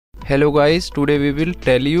Hello guys, today we will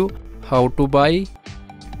tell you how to buy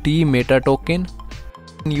TMETA token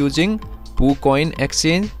using PooCoin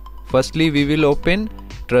exchange. Firstly, we will open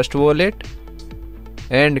Trust Wallet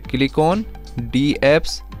and click on D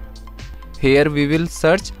apps. Here we will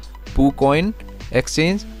search PooCoin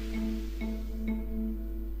exchange,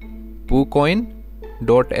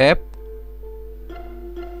 PooCoin.app.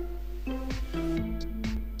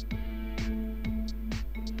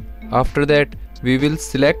 After that, we will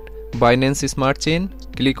select Binance Smart Chain,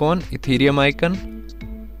 click on Ethereum icon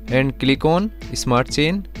and click on Smart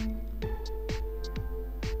Chain.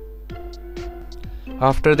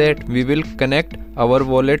 After that, we will connect our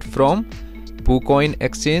wallet from PooCoin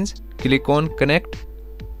exchange, click on connect.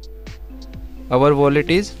 Our wallet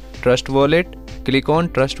is Trust Wallet, click on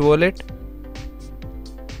Trust Wallet.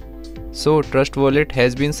 So Trust Wallet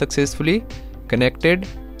has been successfully connected.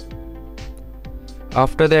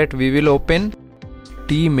 After that, we will open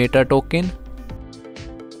TMETA token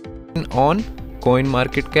on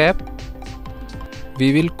CoinMarketCap.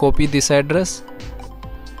 We will copy this address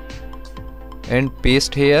and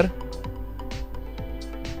paste here.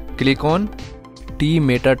 Click on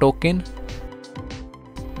TMETA token.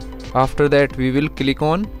 After that, we will click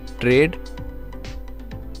on trade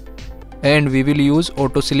and we will use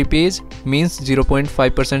auto slippage, means 0.5%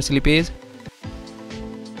 slippage.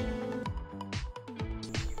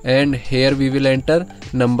 And here we will enter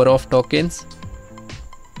number of tokens.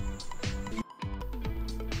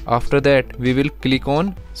 After that, we will click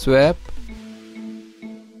on swap.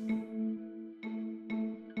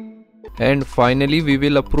 And finally, we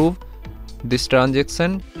will approve this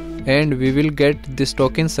transaction and we will get this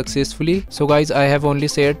token successfully. So guys, I have only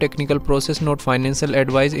shared technical process, not financial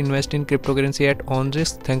advice. Invest in cryptocurrency at own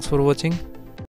risk. Thanks for watching.